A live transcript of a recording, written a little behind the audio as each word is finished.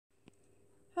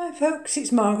Hi folks,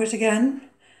 it's Margaret again,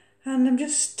 and I'm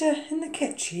just in the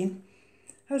kitchen.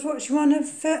 I was watching one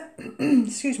of,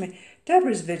 excuse me,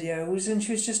 Deborah's videos, and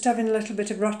she was just having a little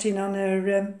bit of rotting on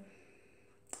her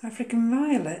African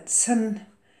violets, and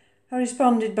I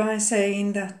responded by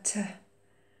saying that,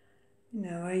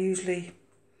 I'm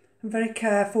very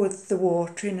careful with the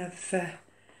watering of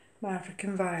my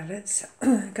African violets,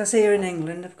 because here in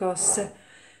England, of course,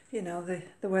 the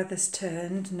weather's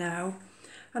turned now.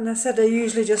 And I said I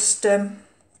usually just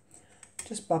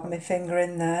bob my finger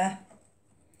in there,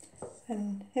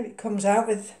 and if it comes out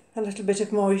with a little bit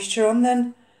of moisture on,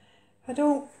 then I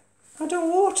don't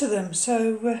water them.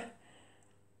 So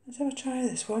let's have a try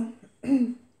this one.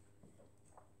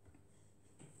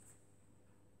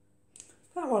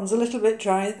 That one's a little bit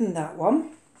drier than that one,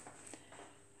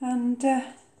 and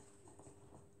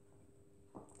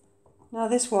now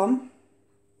this one,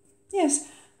 yes.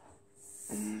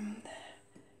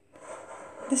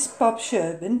 This is Bob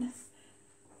Sherbin,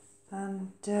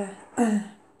 and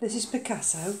this is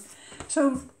Picasso.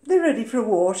 So they're ready for a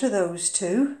water, those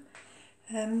two.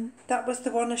 That was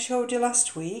the one I showed you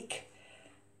last week,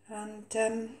 and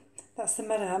that's the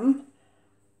Madame,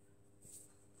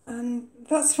 and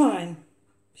that's fine.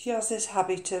 She has this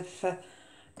habit of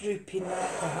drooping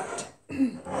like that.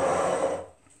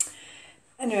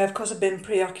 Anyway, of course I've been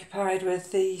preoccupied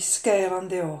with the scale on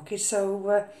the orchid,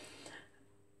 so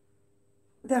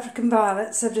the African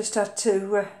violets have just had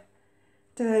to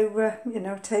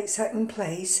take second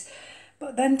place.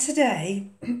 But then today,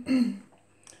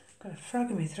 got a frog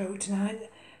in my throat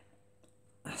tonight,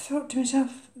 I thought to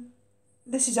myself,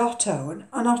 this is Otto,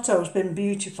 and Otto's been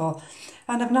beautiful,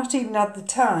 and I've not even had the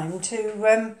time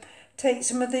to take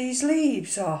some of these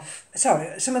leaves off,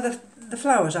 some of the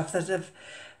flowers off that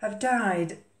have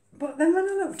died. But then when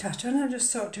I looked at her, and I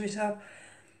just thought to myself,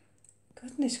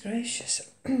 goodness gracious.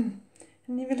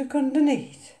 And if you look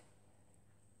underneath,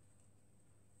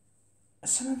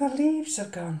 some of her leaves are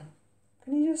gone.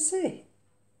 Can you just see?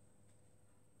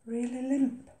 Really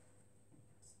limp.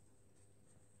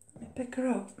 Let me pick her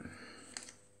up.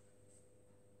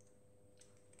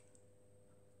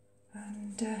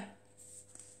 And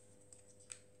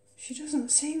she doesn't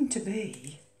seem to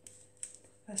be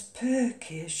as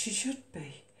perky as she should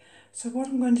be. So what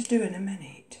I'm going to do in a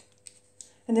minute,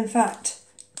 and in fact,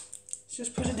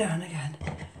 just put it down again.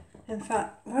 In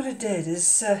fact, what I did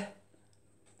is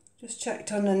just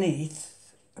checked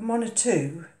underneath, and one or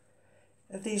two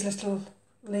of these little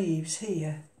leaves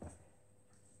here.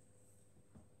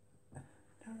 I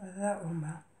don't know whether that one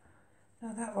will.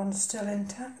 No, that one's still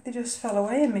intact. They just fell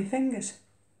away in my fingers.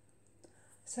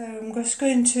 So I'm just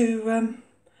going to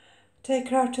take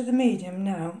her out of the medium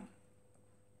now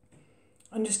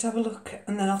and just have a look,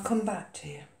 and then I'll come back to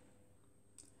you.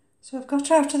 So I've got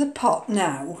her out of the pot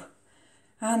now,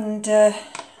 and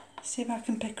see if I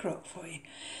can pick her up for you.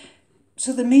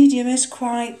 So the medium is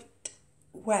quite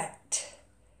wet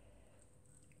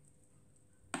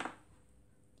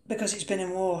because it's been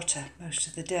in water most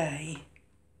of the day.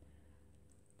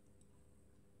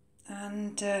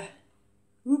 And,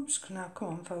 oops, now come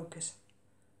on, focus.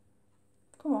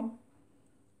 Come on.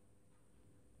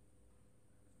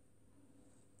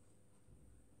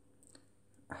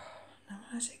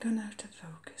 Why has it gone out of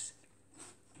focus?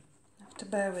 You have to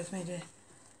bear with me, dear,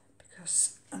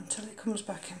 because until it comes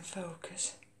back in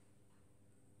focus.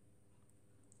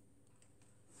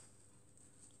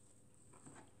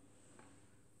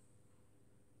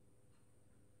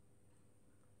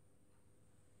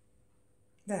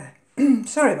 There.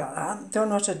 Sorry about that. Don't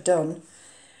know what I've done.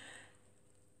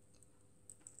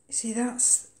 You see,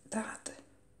 that's that.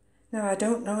 Now, I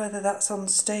don't know whether that's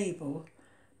unstable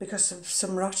because of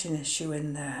some rotting issue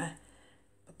in there,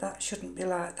 but that shouldn't be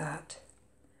like that.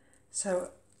 So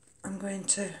I'm going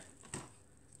to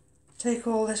take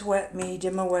all this wet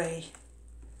medium away.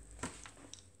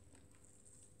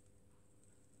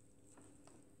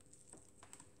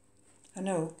 I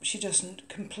know she doesn't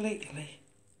completely.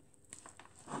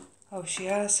 Oh, she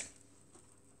has.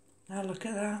 Now look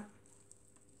at that.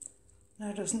 No,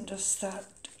 it doesn't just that.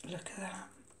 Look at that.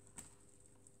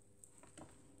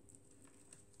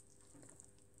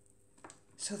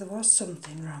 So there was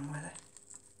something wrong with it.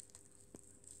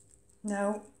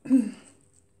 Now,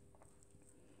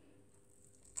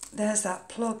 there's that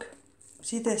plug.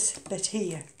 See this bit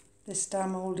here? This that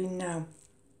I'm holding now.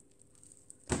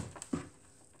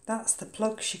 That's the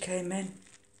plug she came in.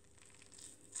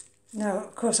 Now,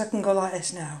 of course, I can go like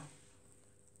this now.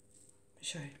 Let me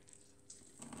show you.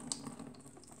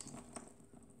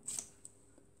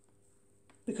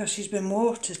 Because she's been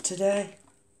watered today.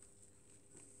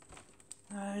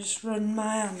 just run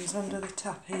my hands under the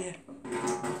tap here.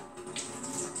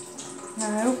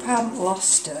 Now, I hope I haven't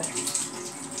lost her,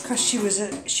 because she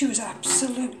was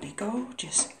absolutely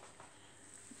gorgeous.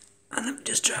 And let me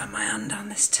just dry my hand on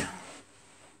this towel.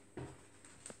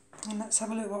 And let's have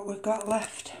a look what we've got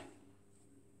left.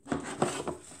 You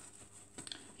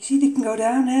see, they can go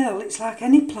downhill. It's like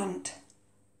any plant.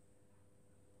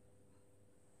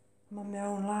 I'm on my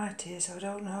own light here, so I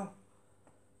don't know.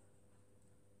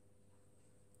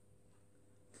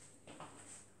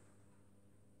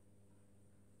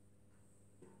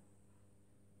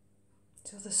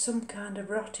 So there's some kind of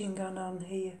rotting going on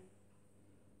here.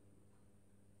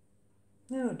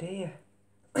 Oh dear.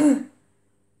 And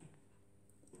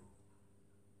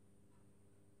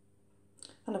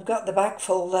I've got the bag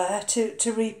full there to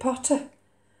repot her.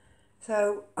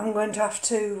 So I'm going to have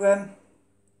to,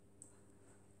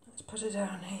 let's put her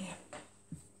down here.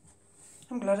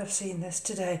 I'm glad I've seen this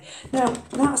today. Now,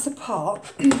 that's the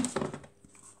pot.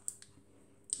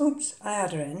 Oops, I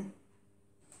had her in.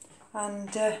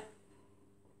 And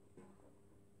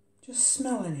just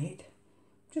smelling it.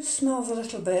 Just smells a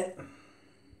little bit.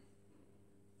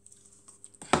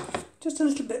 Just a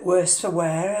little bit worse for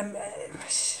wear.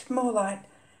 It's more like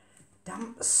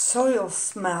damp soil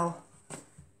smell.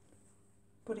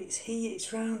 But it's here,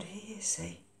 it's round here,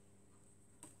 see.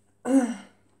 Now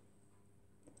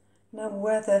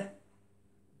whether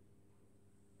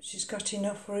she's got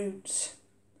enough roots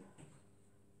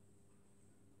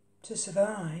to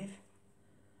survive,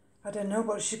 I don't know,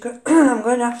 but she's got I'm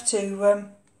going to have to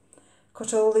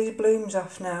cut all these blooms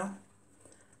off now.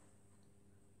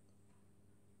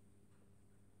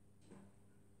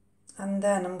 And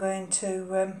then I'm going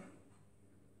to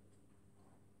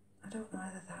I don't know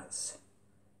whether that's...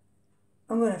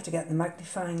 I'm going to have to get the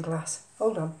magnifying glass.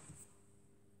 Hold on.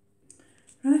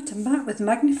 Right, I'm back with the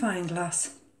magnifying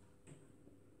glass.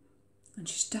 And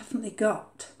she's definitely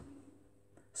got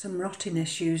some rotting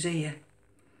issues here.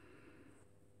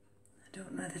 I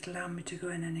don't know if it'll allow me to go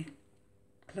in any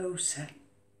closer.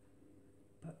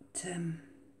 But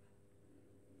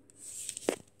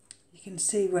you can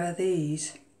see where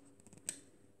these...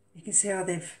 You can see how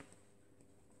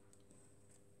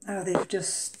they've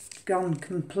just gone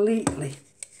completely.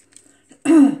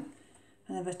 And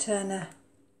if I turn her,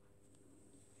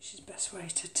 which is the best way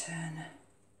to turn her.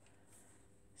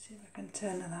 See if I can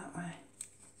turn her that way.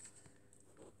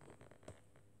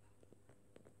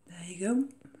 There you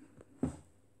go.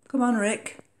 Come on,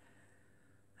 Rick.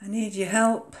 I need your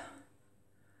help.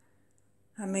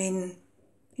 I mean,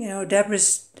 you know,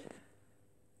 Deborah's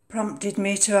prompted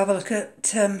me to have a look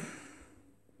at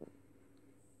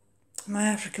my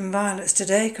African violets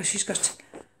today, because she's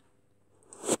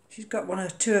got one or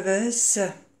two of hers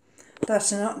that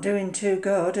are not doing too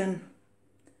good, and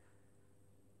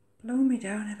blow me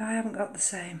down if I haven't got the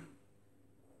same.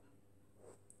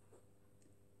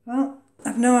 Well,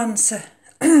 I've no answer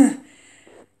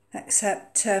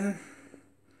except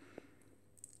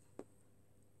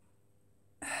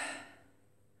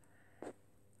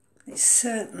it's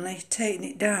certainly taken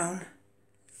it down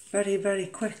very, very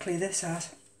quickly, this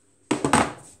has.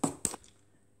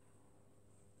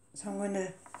 So I'm going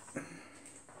to...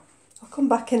 I'll come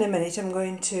back in a minute. I'm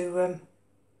going to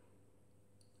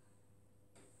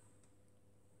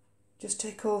just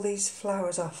take all these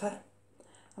flowers off her.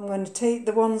 I'm going to take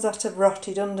the ones that have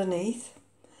rotted underneath,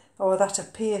 or that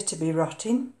appear to be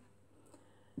rotting,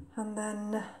 and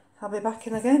then I'll be back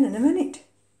in again in a minute.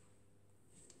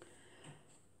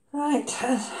 Right,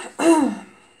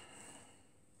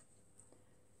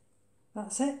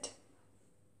 that's it.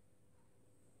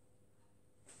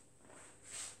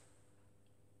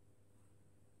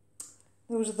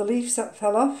 Those are the leaves that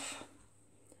fell off.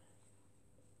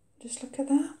 Just look at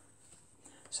that.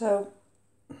 So,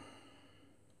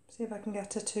 see if I can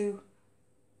get her to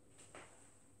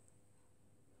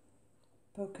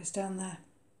focus down there.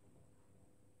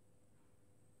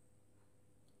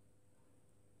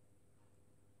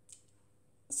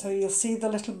 So you'll see the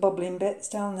little bubbling bits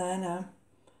down there now.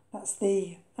 That's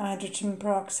the hydrogen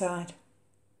peroxide.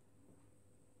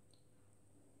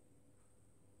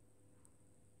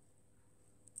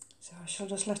 So I shall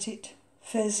just let it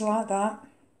fizz like that.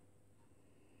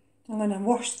 I'm going to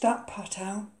wash that pot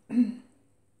out. I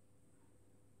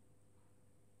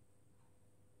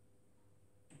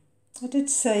did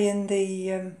say in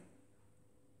the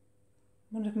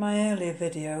one of my earlier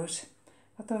videos,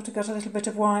 I thought I got a little bit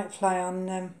of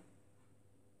whitefly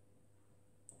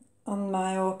on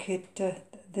my orchid, the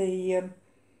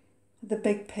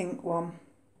big pink one.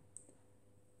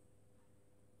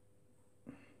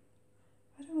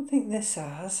 I don't think this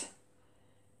has.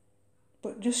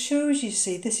 But just shows, you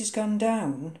see, this has gone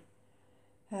down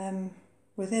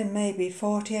within maybe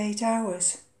 48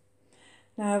 hours.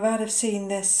 Now, if I'd have seen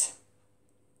this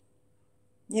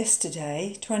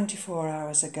yesterday, 24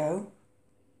 hours ago,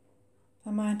 I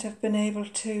might have been able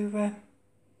to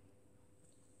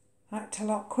act a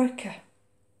lot quicker.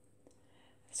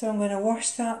 So I'm going to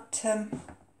wash that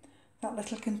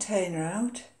little container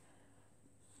out.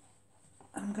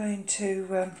 I'm going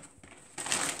to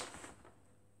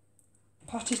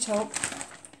pot it up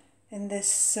in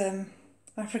this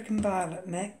African violet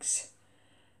mix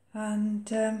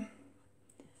and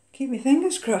keep my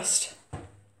fingers crossed.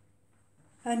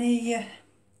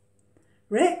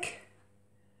 Rick?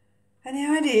 Any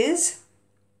ideas?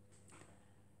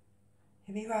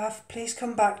 If you have, please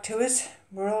come back to us.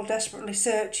 We're all desperately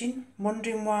searching,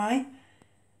 wondering why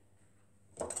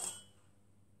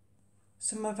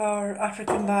some of our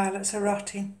African violets are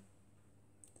rotting.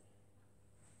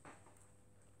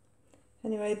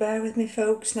 Anyway, bear with me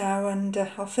folks now, and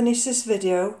I'll finish this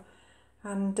video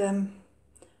and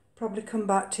probably come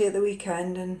back to you at the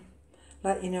weekend and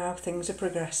let you know how things are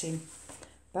progressing.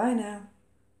 Bye now.